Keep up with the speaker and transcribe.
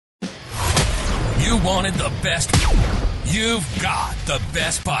You wanted the best. You've got the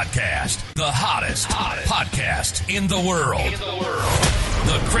best podcast. The hottest podcast in the world.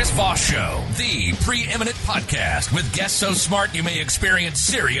 The Chris Voss Show. The preeminent podcast with guests so smart you may experience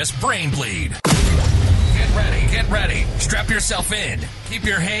serious brain bleed. Get ready. Strap yourself in. Keep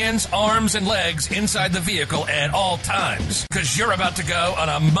your hands, arms, and legs inside the vehicle at all times, because you're about to go on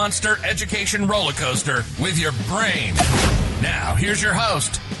a monster education roller coaster with your brain. Now, here's your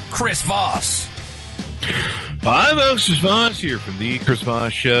host, Chris Voss. Hi, folks. Chris Voss here from the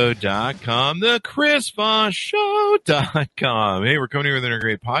ChrisVossShow.com, the ChrisVossShow.com. Hey, we're coming here with another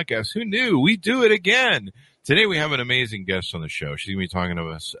great podcast. Who knew? We do it again. Today, we have an amazing guest on the show. She's going to be talking to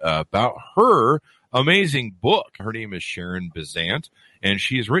us about her amazing book. Her name is Sharon Bazant, and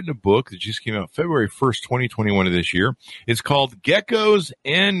she has written a book that just came out February 1st, 2021 of this year. It's called Geckos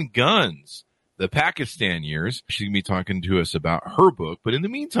and Guns, the Pakistan Years. She's going to be talking to us about her book. But in the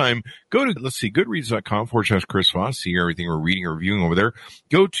meantime, go to, goodreads.com/Chris Voss. See everything we're reading or reviewing over there.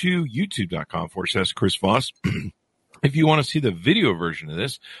 Go to youtube.com/Chris Voss. If you want to see the video version of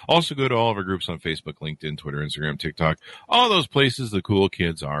this, also go to all of our groups on Facebook, LinkedIn, Twitter, Instagram, TikTok, all those places the cool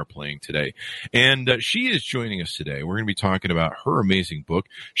kids are playing today. And she is joining us today. We're going to be talking about her amazing book.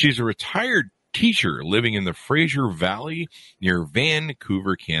 She's a retired teacher living in the Fraser Valley near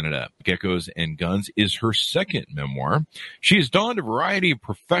Vancouver, Canada. Geckos and Guns is her second memoir. She has donned a variety of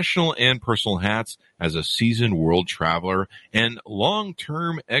professional and personal hats as a seasoned world traveler and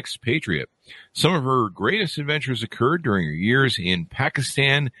long-term expatriate. Some of her greatest adventures occurred during her years in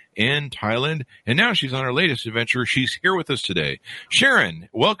Pakistan and Thailand, and now she's on her latest adventure. She's here with us today. Sharon,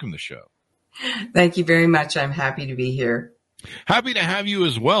 welcome to the show. Thank you very much. I'm happy to be here. Happy to have you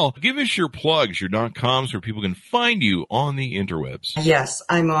as well. Give us your plugs, your .coms, where people can find you on the interwebs. Yes,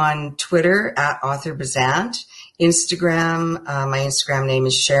 I'm on Twitter at Author Bazant. Instagram, my Instagram name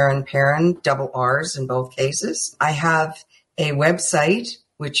is Sharon Perrin, double R's in both cases. I have a website,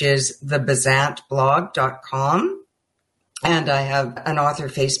 which is thebazantblog.com. And I have an author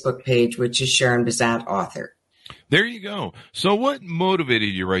Facebook page, which is Sharon Bazant Author. There you go. So what motivated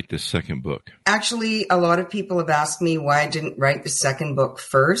you to write this second book? Actually, a lot of people have asked me why I didn't write the second book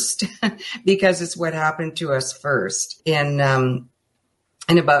first, because it's what happened to us first. In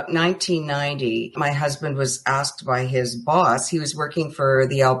about 1990, my husband was asked by his boss. He was working for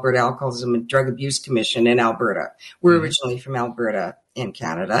the Alberta Alcoholism and Drug Abuse Commission in Alberta. We're originally from Alberta in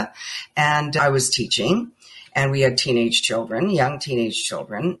Canada, and I was teaching. And we had young teenage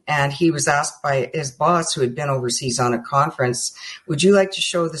children. And he was asked by his boss, who had been overseas on a conference, would you like to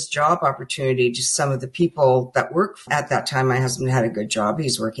show this job opportunity to some of the people that work? At that time, my husband had a good job.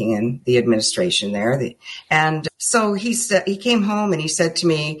 He's working in the administration there. And so he came home and he said to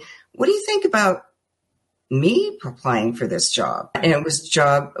me, what do you think about me applying for this job? And it was a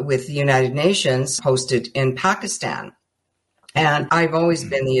job with the United Nations posted in Pakistan. And I've always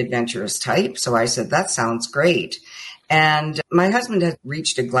been the adventurous type. So I said, that sounds great. And my husband had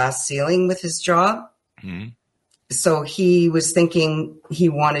reached a glass ceiling with his job. Mm-hmm. So he was thinking he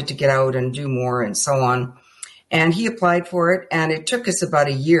wanted to get out and do more and so on. And he applied for it. And it took us about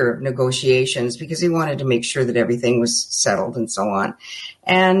a year of negotiations because he wanted to make sure that everything was settled and so on.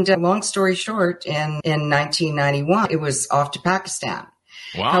 And long story short, in 1991, it was off to Pakistan.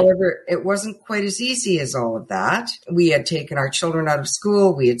 Wow. However, it wasn't quite as easy as all of that. We had taken our children out of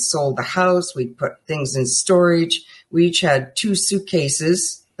school. We had sold the house. We'd put things in storage. We each had 2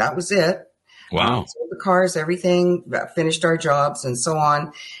 suitcases. That was it. Wow. Sold the cars, everything, finished our jobs and so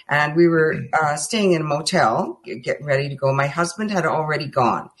on. And we were staying in a motel, getting ready to go. My husband had already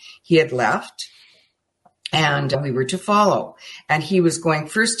gone. He had left. And we were to follow. And he was going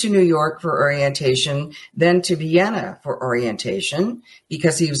first to New York for orientation, then to Vienna for orientation,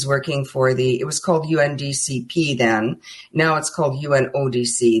 because he was working for it was called UNDCP then. Now it's called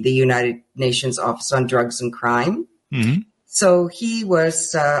UNODC, the United Nations Office on Drugs and Crime. Mm-hmm. So he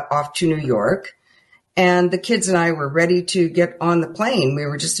was off to New York. And the kids and I were ready to get on the plane. We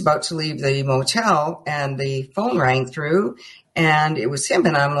were just about to leave the motel, and the phone rang through. And it was him.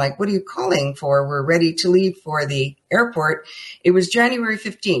 And I'm like, what are you calling for? We're ready to leave for the airport. It was January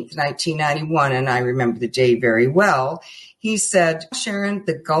 15th, 1991. And I remember the day very well. He said, Sharon,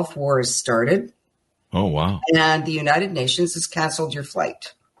 the Gulf War has started. Oh, wow. And the United Nations has canceled your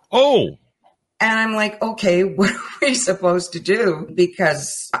flight. Oh. And I'm like, okay, what are we supposed to do?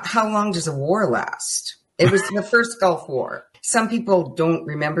 Because how long does a war last? It was the first Gulf War. Some people don't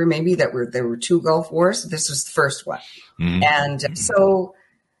remember maybe that there were 2 Gulf Wars. This was the first one. Mm-hmm. And so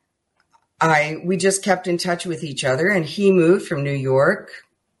we just kept in touch with each other, and he moved from New York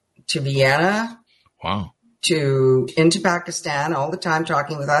to Vienna. Wow. into Pakistan all the time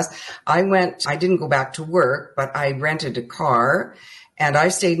talking with us. I didn't go back to work, but I rented a car and I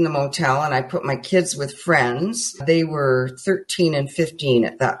stayed in the motel and I put my kids with friends. They were 13 and 15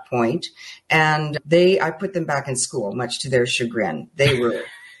 at that point. And I put them back in school, much to their chagrin. They were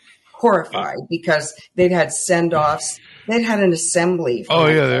horrified because they'd had send-offs. They'd had an assembly.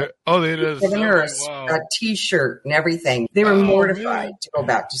 They did. Given her a T-shirt and everything. They were mortified to go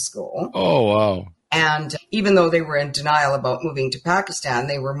back to school. Oh, wow. And even though they were in denial about moving to Pakistan,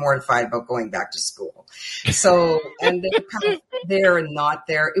 they were mortified about going back to school. So, and they were kind of there and not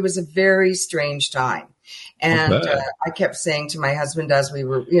there. It was a very strange time. And I kept saying to my husband as we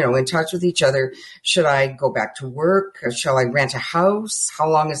were, in touch with each other, should I go back to work? Or shall I rent a house? How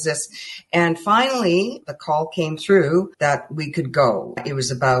long is this? And finally, the call came through that we could go. It was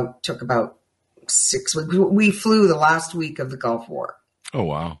took about 6 weeks. We flew the last week of the Gulf War. Oh,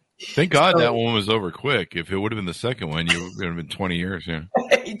 wow. Thank God that one was over quick. If it would have been the second one, it would have been 20 years. Yeah.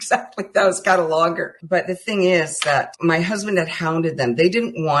 Exactly. That was kind of longer. But the thing is that my husband had hounded them. They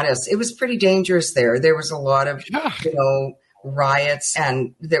didn't want us. It was pretty dangerous there. There was a lot of, riots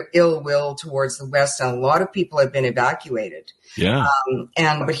and the ill will towards the West. And a lot of people had been evacuated. Yeah.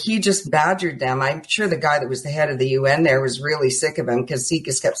 But he just badgered them. I'm sure the guy that was the head of the UN there was really sick of him because he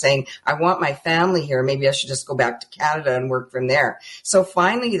just kept saying, I want my family here. Maybe I should just go back to Canada and work from there. So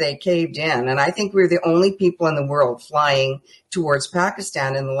finally they caved in. And I think we were the only people in the world flying towards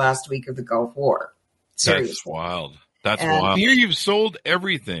Pakistan in the last week of the Gulf War. Seriously. That's wild. That's wild. Here you've sold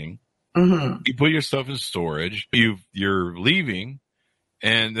everything. Mm-hmm. You put your stuff in storage. You're leaving.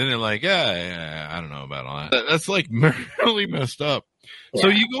 And then they're like, I don't know about all that. That's like really messed up. Yeah. So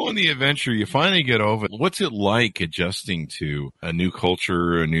you go on the adventure, you finally get over it. What's it like adjusting to a new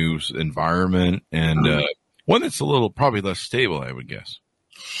culture, a new environment, and one that's a little probably less stable, I would guess?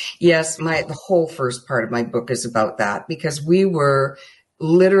 Yes, the whole first part of my book is about that because we were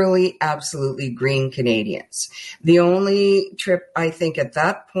literally absolutely green Canadians. The only trip I think at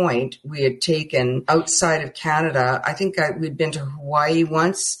that point we had taken outside of Canada, I think we'd been to Hawaii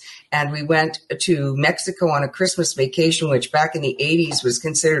once and we went to Mexico on a Christmas vacation, which back in the 80s was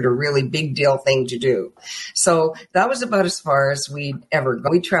considered a really big deal thing to do. So that was about as far as we'd ever go.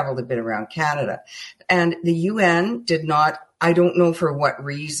 We traveled a bit around Canada and the UN did not, I don't know for what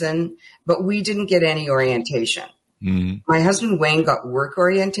reason, but we didn't get any orientation. Mm-hmm. My husband, Wayne, got work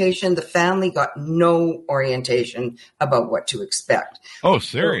orientation. The family got no orientation about what to expect. Oh,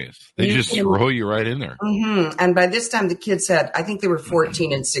 serious? So they just throw you right in there. Mm-hmm. And by this time, the kids I think they were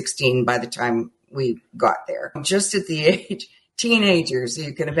 14 and 16 by the time we got there. Just at the age, teenagers,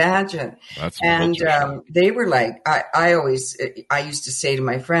 you can imagine. That's and they were like, I used to say to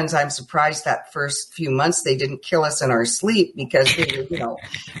my friends, I'm surprised that first few months they didn't kill us in our sleep because they were,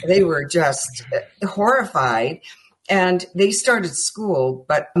 they were just horrified. And they started school,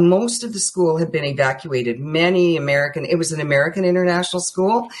 but most of the school had been evacuated. It was an American international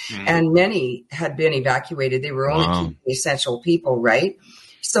school, and many had been evacuated. They were only keeping essential people, right?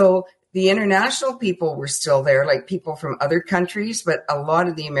 So the international people were still there, like people from other countries, but a lot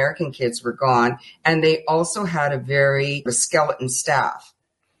of the American kids were gone. And they also had a skeleton staff.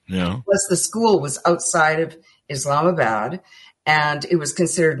 Yeah. Plus the school was outside of Islamabad. And it was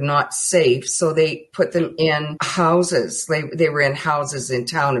considered not safe, so they put them in houses. They were in houses in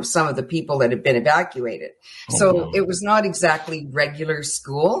town of some of the people that had been evacuated. So it was not exactly regular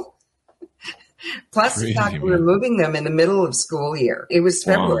school. Plus, the fact we were moving them in the middle of school year. It was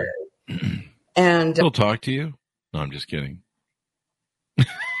February. And they'll talk to you? No, I'm just kidding.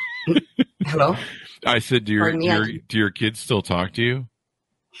 Hello? I said, do your kids still talk to you?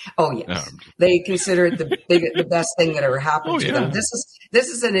 Oh, yes. They consider it the best thing that ever happened to them. This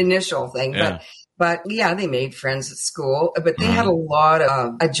is an initial thing, but they made friends at school, but they had a lot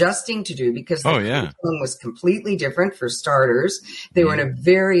of adjusting to do because the curriculum was completely different for starters. They were in a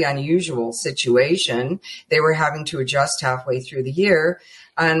very unusual situation. They were having to adjust halfway through the year.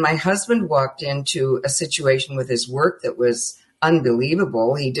 And my husband walked into a situation with his work that was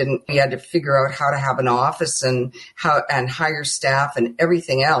unbelievable. He had to figure out how to have an office and hire staff and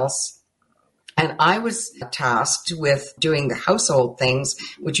everything else. And I was tasked with doing the household things,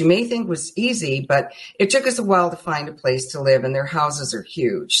 which you may think was easy, but it took us a while to find a place to live, and their houses are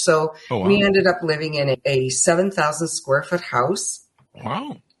huge. So we ended up living in a 7,000 square foot house.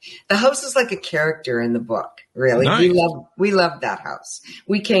 Wow. The house is like a character in the book, really. Nice. We loved that house.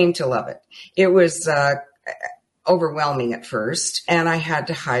 We came to love it. It was overwhelming at first, and I had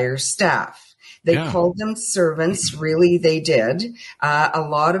to hire staff. They called them servants. Really, they did. A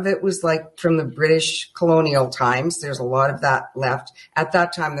lot of it was like from the British colonial times. There's a lot of that left. At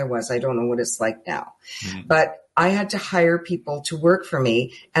that time there was. I don't know what it's like now. But I had to hire people to work for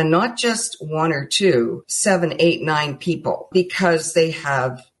me, and not just one or two, 7, 8, 9 people, because they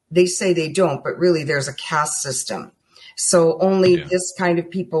say they don't, but really there's a caste system. So only this kind of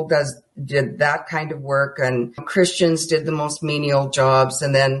people did that kind of work, and Christians did the most menial jobs,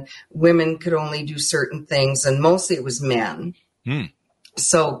 and then women could only do certain things, and mostly it was men.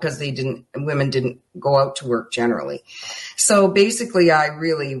 So, because women didn't go out to work generally. So basically I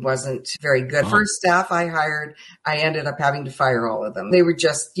really wasn't very good. First staff I hired, I ended up having to fire all of them. They were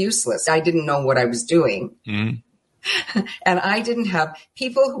just useless. I didn't know what I was doing. And I didn't have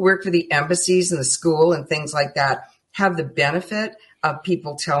people who work for the embassies and the school and things like that have the benefit of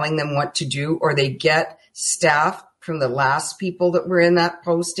people telling them what to do, or they get staff from the last people that were in that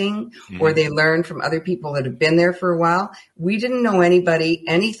posting, or they learn from other people that have been there for a while. We didn't know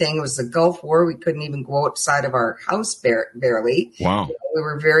anything. It was the Gulf War. We couldn't even go outside of our house barely. Wow. We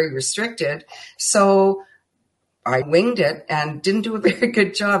were very restricted. So I winged it and didn't do a very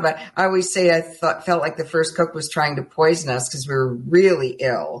good job. I always say felt like the first cook was trying to poison us because we were really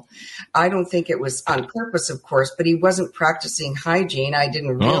ill. I don't think it was on purpose, of course, but he wasn't practicing hygiene. I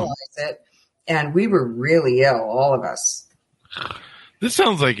didn't realize it. And we were really ill, all of us. This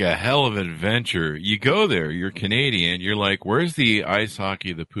sounds like a hell of an adventure. You go there, you're Canadian, you're like, where's the ice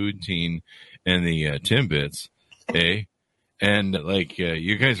hockey, the poutine, and the Timbits, eh? And like,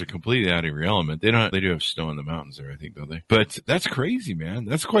 you guys are completely out of your element. They do have snow in the mountains there, I think, don't they? But that's crazy, man.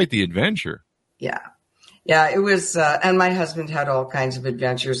 That's quite the adventure. Yeah, it was, and my husband had all kinds of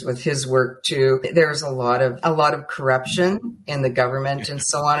adventures with his work too. There was a lot of corruption in the government and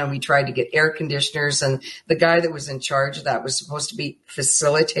so on. And we tried to get air conditioners, and the guy that was in charge of that was supposed to be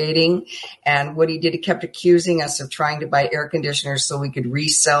facilitating. And what he did, he kept accusing us of trying to buy air conditioners so we could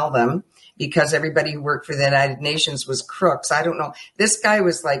resell them, because everybody who worked for the United Nations was crooks. I don't know. This guy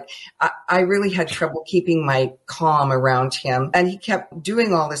was like, I really had trouble keeping my calm around him. And he kept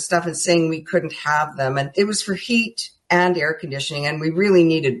doing all this stuff and saying we couldn't have them. And it was for heat and air conditioning, and we really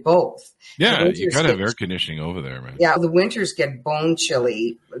needed both. Yeah, you got to have air conditioning over there, man. Yeah, the winters get bone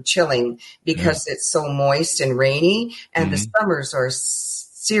chilling because it's so moist and rainy, and the summers are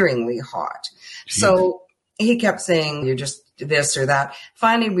searingly hot. Jeez. So he kept saying, you're just this or that.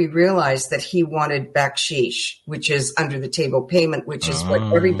 Finally, we realized that he wanted baksheesh, which is under the table payment, which is what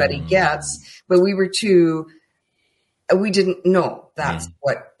everybody gets. But we didn't know that's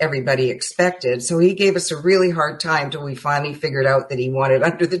what everybody expected. So he gave us a really hard time till we finally figured out that he wanted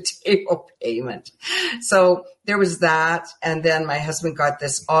under the table payment. So there was that. And then my husband got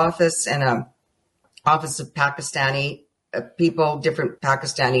this office, and a office of Pakistani people, different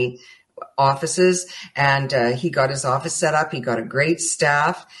Pakistani offices, and he got his office set up. He got a great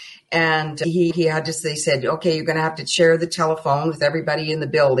staff, and he had to, they said, okay, you're going to have to share the telephone with everybody in the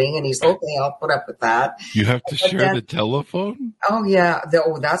building. And he's okay, I'll put up with that. You have to share the telephone? Oh yeah.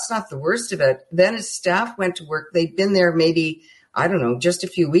 That's not the worst of it. Then his staff went to work. They'd been there maybe, I don't know, just a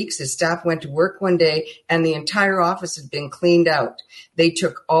few weeks. His staff went to work one day, and the entire office had been cleaned out. They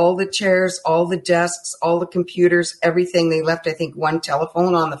took all the chairs, all the desks, all the computers, everything. They left, I think, one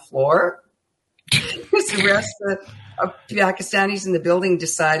telephone on the floor. Because the rest of Pakistanis in the building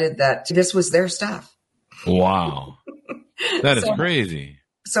decided that this was their stuff. Wow. That is crazy.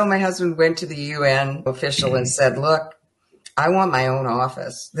 So my husband went to the UN official and said, look, I want my own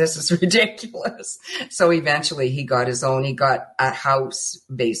office. This is ridiculous. So eventually he got his own. He got a house,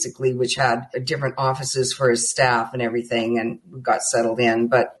 basically, which had different offices for his staff and everything, and we got settled in.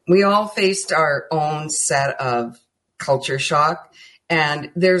 But we all faced our own set of culture shock.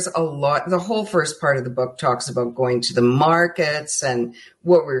 And there's a lot. The whole first part of the book talks about going to the markets and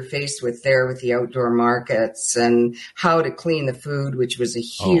what we were faced with there with the outdoor markets, and how to clean the food, which was a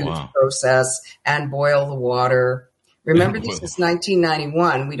huge process, and boil the water. Remember, this is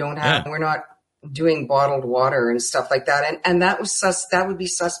 1991. We're not doing bottled water and stuff like that. And that would be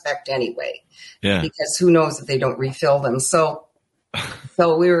suspect anyway. Yeah. Because who knows if they don't refill them. So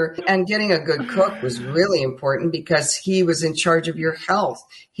and getting a good cook was really important, because he was in charge of your health.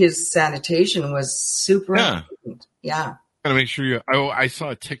 His sanitation was super important. Yeah. Gotta make sure I saw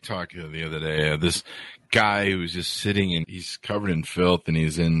a TikTok the other day. This guy who was just sitting, and he's covered in filth, and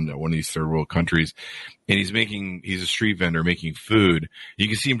he's in one of these third world countries, and he's a street vendor making food. You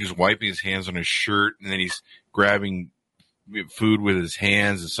can see him just wiping his hands on his shirt, and then he's grabbing food with his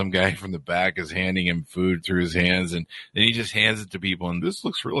hands, and some guy from the back is handing him food through his hands, and then he just hands it to people, and this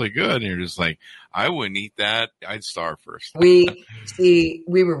looks really good. And you're just like, I wouldn't eat that. I'd starve first. We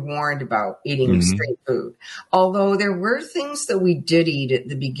were warned about eating street food. Although there were things that we did eat at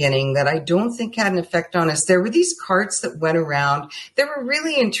the beginning that I don't think had an effect on us. There were these carts that went around. There were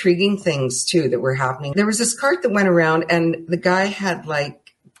really intriguing things too that were happening. There was this cart that went around, and the guy had like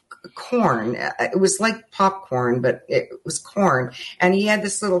corn. It was like popcorn, but it was corn. And he had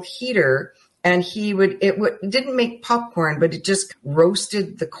this little heater, and it didn't make popcorn, but it just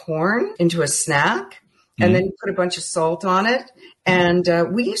roasted the corn into a snack. And then you put a bunch of salt on it. And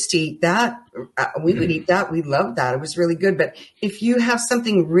we used to eat that. We would eat that. We loved that. It was really good. But if you have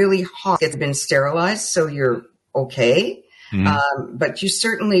something really hot, it's been sterilized, so you're okay. But you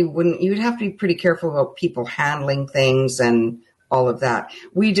certainly wouldn't. You'd have to be pretty careful about people handling things and all of that.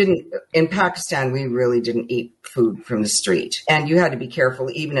 We didn't, in Pakistan, we really didn't eat food from the street. And you had to be careful,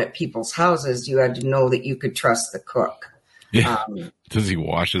 even at people's houses, you had to know that you could trust the cook. Yeah. Does he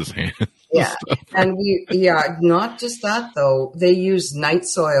wash his hands? Yeah. And not just that though. They use night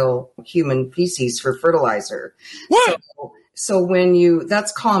soil, human feces, for fertilizer. What? So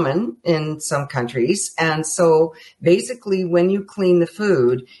that's common in some countries. And so basically when you clean the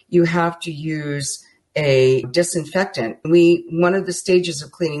food, you have to use a disinfectant. One of the stages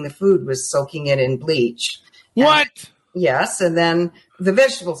of cleaning the food was soaking it in bleach. What? Yes. And then the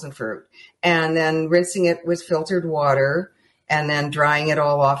vegetables and fruit, and then rinsing it with filtered water, and then drying it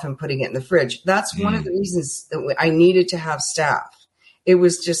all off and putting it in the fridge. That's one of the reasons that I needed to have staff. It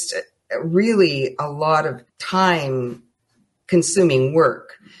was just really a lot of time consuming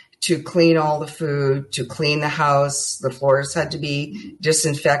work to clean all the food, to clean the house. The floors had to be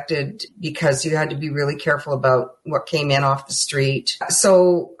disinfected because you had to be really careful about what came in off the street.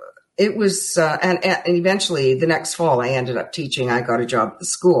 So it was, and eventually the next fall I ended up teaching. I got a job at the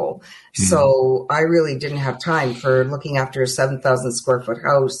school. So I really didn't have time for looking after a 7,000 square foot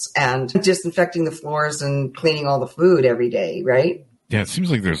house and disinfecting the floors and cleaning all the food every day, right? Yeah, it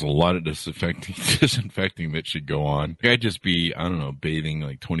seems like there's a lot of disinfecting that should go on. I'd just be, I don't know, bathing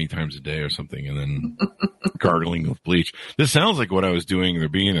like 20 times a day or something, and then gargling with bleach. This sounds like what I was doing at the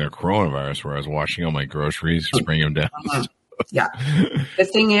beginning of coronavirus, where I was washing all my groceries, spraying them down. Yeah. The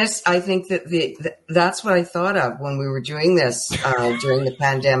thing is, I think that that's what I thought of when we were doing this during the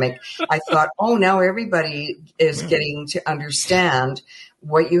pandemic. I thought, now everybody is getting to understand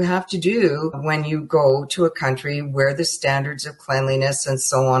what you have to do when you go to a country where the standards of cleanliness and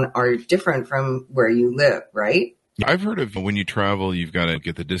so on are different from where you live, right? I've heard of when you travel, you've got to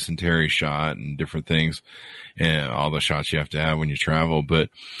get the dysentery shot and different things and all the shots you have to have when you travel. But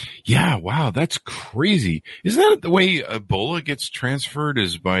yeah, wow, that's crazy. Isn't that the way Ebola gets transferred,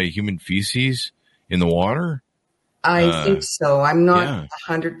 is by human feces in the water? I think so. I'm not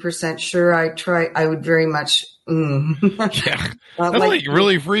 100% sure. I would very much. Yeah, that's like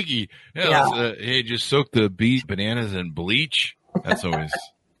really freaky. Yeah. Hey, just soak the bananas in bleach. That's always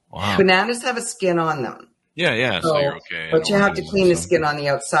wow. Bananas have a skin on them. Yeah. So you're okay. But you have to clean the skin on the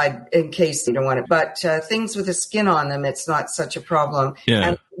outside in case you don't want it. But things with a skin on them, it's not such a problem. Yeah.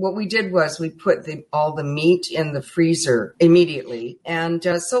 And what we did was we put all the meat in the freezer immediately. And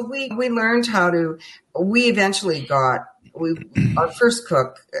so we learned how to. We eventually got. Our first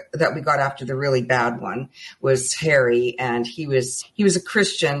cook that we got after the really bad one was Harry, and he was a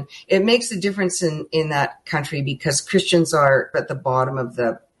Christian. It makes a difference in that country because Christians are at the bottom of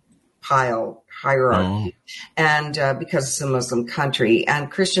the pile hierarchy, and because it's a Muslim country,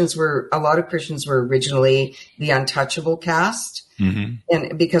 and a lot of Christians were originally the untouchable caste,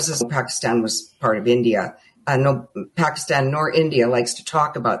 and because Pakistan was part of India. No, Pakistan nor India likes to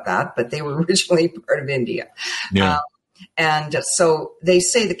talk about that, but they were originally part of India. Yeah. And so they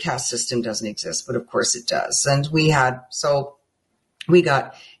say the caste system doesn't exist, but of course it does. And we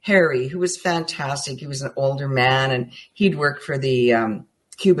got Harry, who was fantastic. He was an older man, and he'd worked for the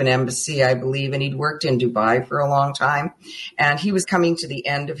Cuban embassy, I believe, and he'd worked in Dubai for a long time. And he was coming to the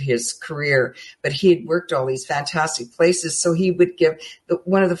end of his career, but he had worked all these fantastic places. So he would give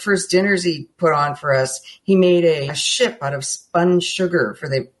one of the first dinners he put on for us. He made a ship out of spun sugar for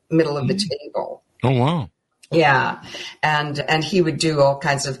the middle of the table. Oh, wow. Yeah. And he would do all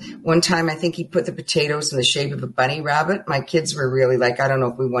kinds of, one time I think he put the potatoes in the shape of a bunny rabbit. My kids were really like, I don't know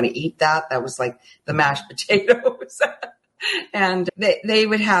if we want to eat that. That was like the mashed potatoes. And they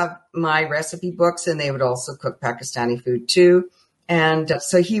would have my recipe books, and they would also cook Pakistani food too. And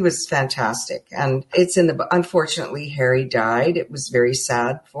so he was fantastic. And unfortunately, Harry died. It was very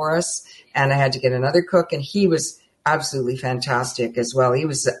sad for us. And I had to get another cook, and he was absolutely fantastic as well. He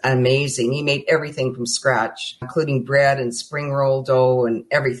was amazing. He made everything from scratch, including bread and spring roll dough and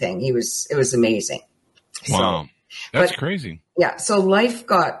everything. It was amazing. Wow. That's crazy. Yeah. So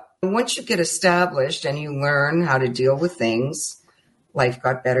once you get established and you learn how to deal with things, life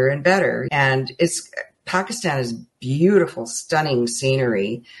got better and better. And Pakistan is beautiful, stunning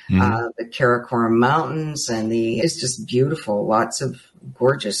scenery. The Karakoram Mountains it's just beautiful. Lots of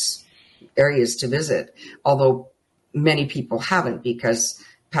gorgeous areas to visit. Although many people haven't, because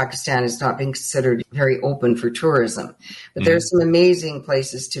Pakistan is not being considered very open for tourism. But there's some amazing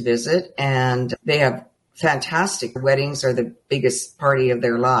places to visit, and they have fantastic weddings are the biggest party of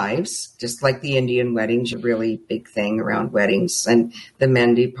their lives, just like the Indian weddings, a really big thing around weddings, and the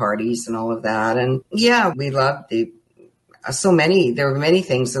Mehndi parties and all of that. And yeah, we loved there were many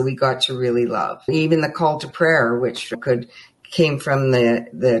things that we got to really love. Even the call to prayer, which came from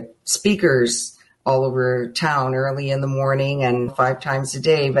the speakers all over town early in the morning and 5 times a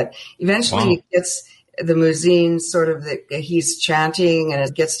day. But eventually it gets the muezzin he's chanting, and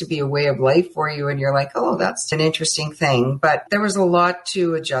it gets to be a way of life for you. And you're like, oh, that's an interesting thing. But there was a lot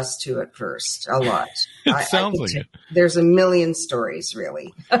to adjust to at first, a lot. Sounds like it. There's a million stories,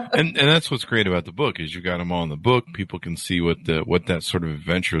 really. and that's what's great about the book is you got them all in the book. People can see what that sort of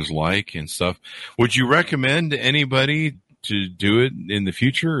adventure is like and stuff. Would you recommend anybody to do it in the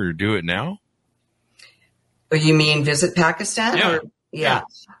future or do it now? You mean visit Pakistan? Yeah. Yeah.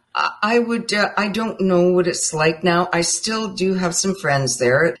 I would, I don't know what it's like now. I still do have some friends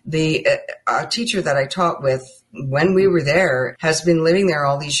there. The teacher that I taught with when we were there has been living there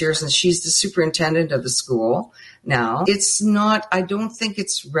all these years, and she's the superintendent of the school now. I don't think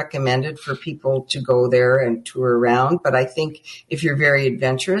it's recommended for people to go there and tour around, but I think if you're very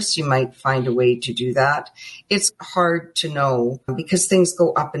adventurous, you might find a way to do that. It's hard to know because things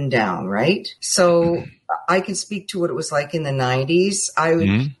go up and down, right? So I can speak to what it was like in the 90s.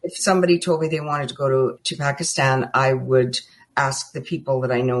 If somebody told me they wanted to go to Pakistan, I would ask the people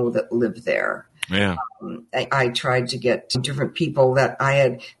that I know that live there. Yeah. I tried to get different people that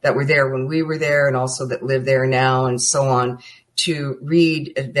were there when we were there, and also that live there now and so on, to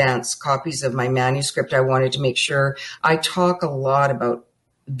read advance copies of my manuscript. I wanted to make sure I talk a lot about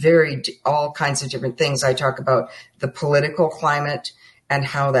all kinds of different things. I talk about the political climate and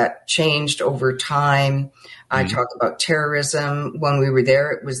how that changed over time. I talk about terrorism. When we were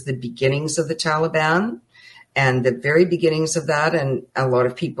there, it was the beginnings of the Taliban and the very beginnings of that. And a lot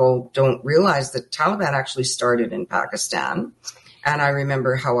of people don't realize that Taliban actually started in Pakistan. And I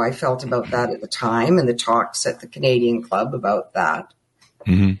remember how I felt about that at the time and the talks at the Canadian Club about that.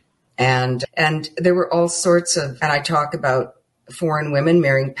 Mm-hmm. And there were all sorts of, and I talk about foreign women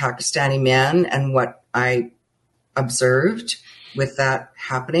marrying Pakistani men and what I observed with that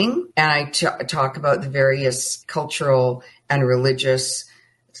happening. And I talk about the various cultural and religious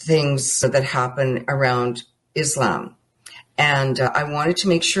things that happen around Islam. And I wanted to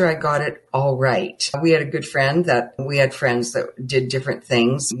make sure I got it all right. We had friends that did different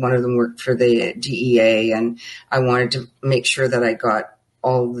things. One of them worked for the DEA, and I wanted to make sure that I got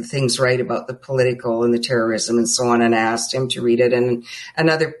all the things right about the political and the terrorism and so on. And I asked him to read it. And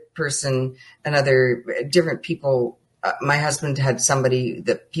different people, my husband had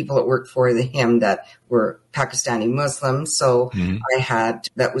the people that worked for him that were Pakistani Muslims. So I had,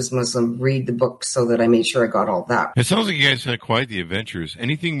 that was Muslim, read the book so that I made sure I got all that. It sounds like you guys had quite the adventures.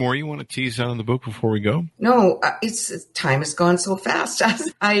 Anything more you want to tease out in the book before we go? No, time has gone so fast.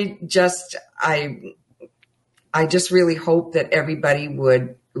 I just really hope that everybody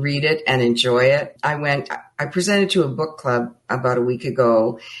would read it and enjoy it. I presented to a book club about a week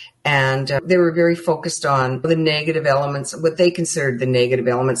ago, and they were very focused on the negative elements, what they considered the negative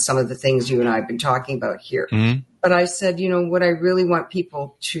elements, some of the things you and I have been talking about here. Mm-hmm. But I said, what I really want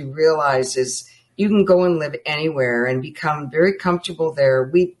people to realize is you can go and live anywhere and become very comfortable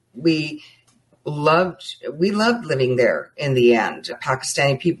there. We loved living there in the end.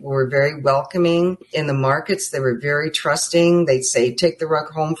 Pakistani people were very welcoming in the markets. They were very trusting. They'd say, take the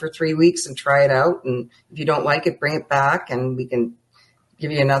rug home for 3 weeks and try it out. And if you don't like it, bring it back and we can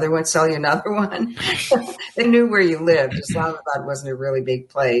give you another one, sell you another one. They knew where you lived. Islamabad wasn't a really big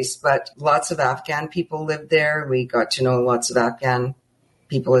place, but lots of Afghan people lived there. We got to know lots of Afghan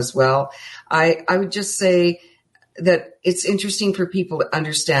people as well. I would just say that it's interesting for people to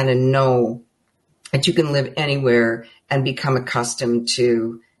understand and know that you can live anywhere and become accustomed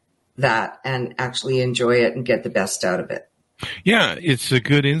to that and actually enjoy it and get the best out of it. Yeah, it's a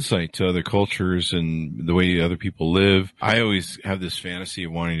good insight to other cultures and the way other people live. I always have this fantasy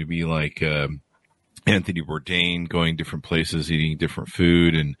of wanting to be like Anthony Bourdain, going different places, eating different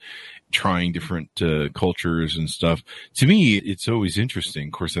food, and trying different cultures and stuff. To me, it's always interesting.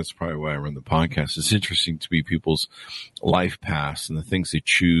 Of course, that's probably why I run the podcast. It's interesting to be people's life paths and the things they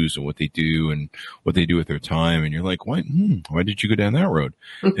choose and what they do and what they do with their time. And you're like, why did you go down that road?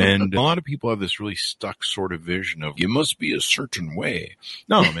 And a lot of people have this really stuck sort of vision of, you must be a certain way.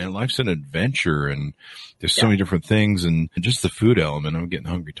 No, man, life's an adventure, and there's so many different things, and just the food element. I'm getting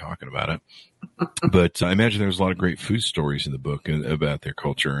hungry talking about it. But I imagine there's a lot of great food stories in the book about their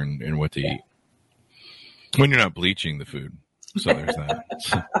culture and what they eat when you're not bleaching the food. So there's that.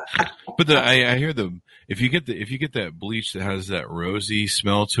 But I hear if you get that bleach that has that rosy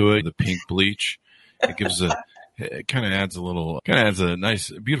smell to it, the pink bleach, it kind of adds a nice,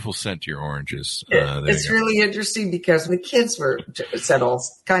 beautiful scent to your oranges. It's really interesting because the kids said all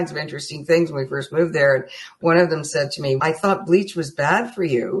kinds of interesting things when we first moved there. And one of them said to me, I thought bleach was bad for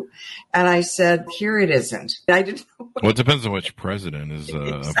you. And I said, here it isn't. I didn't know. Well, it depends on which president is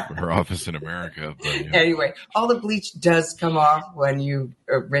her office in America. But, yeah. Anyway, all the bleach does come off when you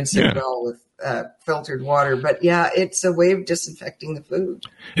rinse it well with filtered water. But yeah, it's a way of disinfecting the food.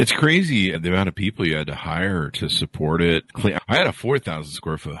 It's crazy the amount of people you had to hire to support it. Clean. I had a 4,000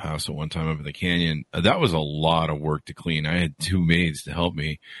 square foot house at one time up in the canyon. That was a lot of work to clean. I had 2 maids to help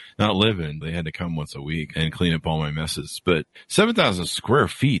me, not live in. They had to come once a week and clean up all my messes. But 7,000 square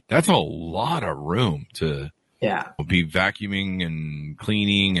feet, that's a lot of room to be vacuuming and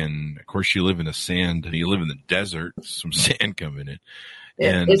cleaning. And of course you live in you live in the desert, some sand coming in.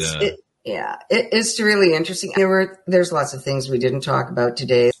 It's really interesting. There's lots of things we didn't talk about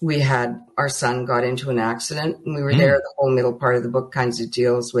today. Our son got into an accident, and we were there. The whole middle part of the book kinds of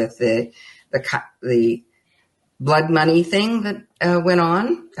deals with the blood money thing that went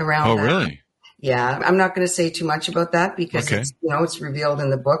on around. Oh, that. Really? Yeah, I'm not going to say too much about that because it's revealed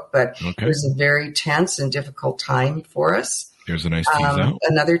in the book, but it was a very tense and difficult time for us. There's a nice tease out.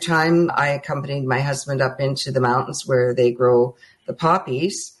 Another time, I accompanied my husband up into the mountains where they grow the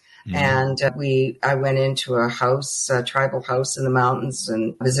poppies. And I went into a tribal house in the mountains,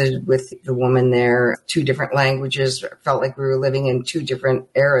 and visited with the woman there. 2 different languages. Felt like we were living in 2 different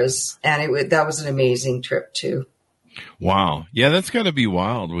eras. And that was an amazing trip too. Wow. Yeah, that's got to be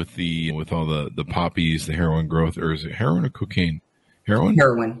wild with all the poppies, the heroin growth, or is it heroin or cocaine?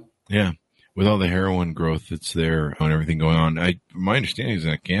 Heroin. Yeah. With all the heroin growth that's there and everything going on. My understanding is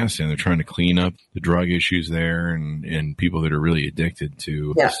in Afghanistan, they're trying to clean up the drug issues there and people that are really addicted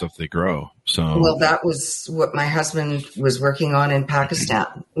to the stuff they grow. So, that was what my husband was working on in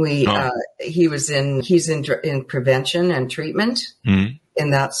Pakistan. He's in prevention and treatment in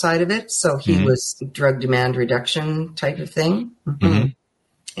that side of it. So he was drug demand reduction type of thing.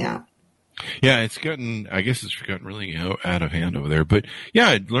 Yeah. Yeah, it's gotten really out of hand over there. But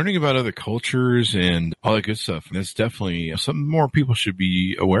yeah, learning about other cultures and all that good stuff, that's definitely something more people should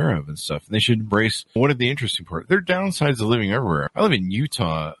be aware of and stuff. And they should embrace one of the interesting parts. There are downsides of living everywhere. I live in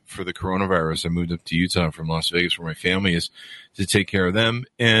Utah for the coronavirus. I moved up to Utah from Las Vegas where my family is to take care of them.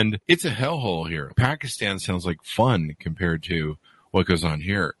 And it's a hellhole here. Pakistan sounds like fun compared to what goes on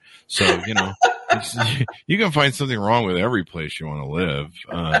here. So, you can find something wrong with every place you want to live,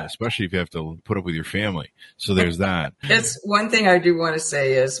 especially if you have to put up with your family. So there's that. It's one thing I do want to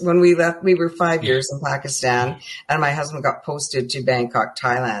say is when we left, we were 5 years in Pakistan, and my husband got posted to Bangkok,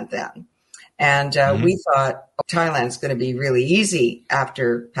 Thailand then. And we thought Thailand's going to be really easy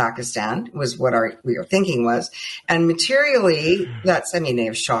after Pakistan was what we were thinking was. And materially, they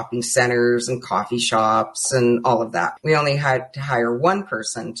have shopping centers and coffee shops and all of that. We only had to hire one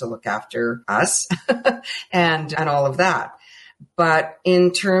person to look after us and all of that. But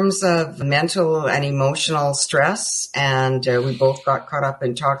in terms of mental and emotional stress, and we both got caught up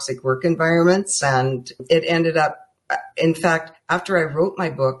in toxic work environments, and it ended up, in fact, after I wrote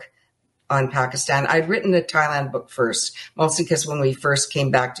my book on Pakistan, I'd written the Thailand book first, mostly because when we first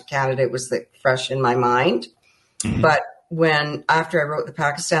came back to Canada, it was fresh in my mind. But after I wrote the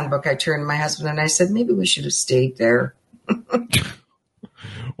Pakistan book, I turned to my husband and I said, maybe we should have stayed there.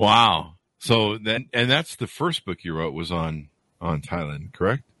 Wow. So that's the first book you wrote was on Thailand,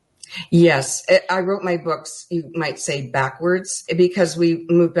 correct? Yes. I wrote my books, you might say, backwards because we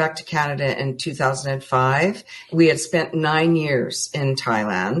moved back to Canada in 2005. We had spent 9 years in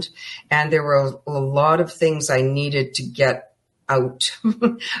Thailand, and there were a lot of things I needed to get out.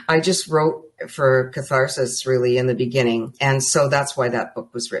 I just wrote for catharsis really in the beginning. And so that's why that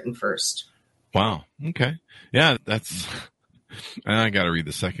book was written first. Wow. Okay. Yeah, I got to read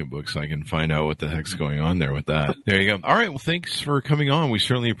the second book so I can find out what the heck's going on there with that. There you go. All right. Well, thanks for coming on. We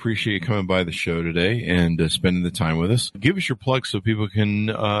certainly appreciate you coming by the show today and spending the time with us. Give us your plug so people can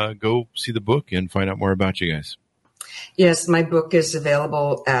go see the book and find out more about you guys. Yes, my book is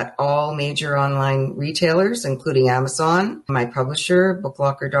available at all major online retailers, including Amazon, my publisher,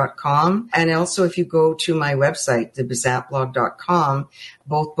 booklocker.com. And also, if you go to my website, thebazantblog.com,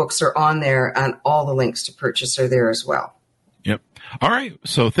 both books are on there and all the links to purchase are there as well. Yep. All right.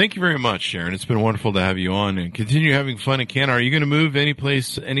 So thank you very much, Sharon. It's been wonderful to have you on and continue having fun in Canada. Are you going to move any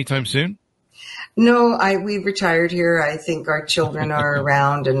place anytime soon? No, we've retired here. I think our children are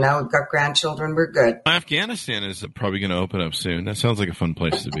around, and now we've got grandchildren. We're good. Afghanistan is probably going to open up soon. That sounds like a fun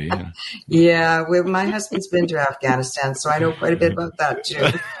place to be. Yeah, my husband's been to Afghanistan, so I know quite a bit about that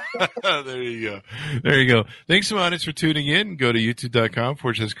too. There you go. There you go. Thanks so much for tuning in. Go to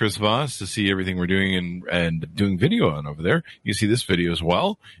youtube.com/Chris Voss to see everything we're doing and doing video on over there. You can see this video as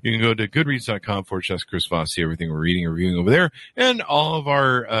well. You can go to goodreads.com/Chris Voss, see everything we're reading and reviewing over there, and all of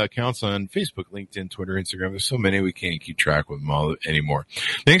our accounts on Facebook, LinkedIn, Twitter, Instagram. There's so many we can't keep track with them all anymore.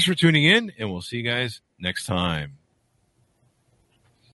 Thanks for tuning in, and we'll see you guys next time.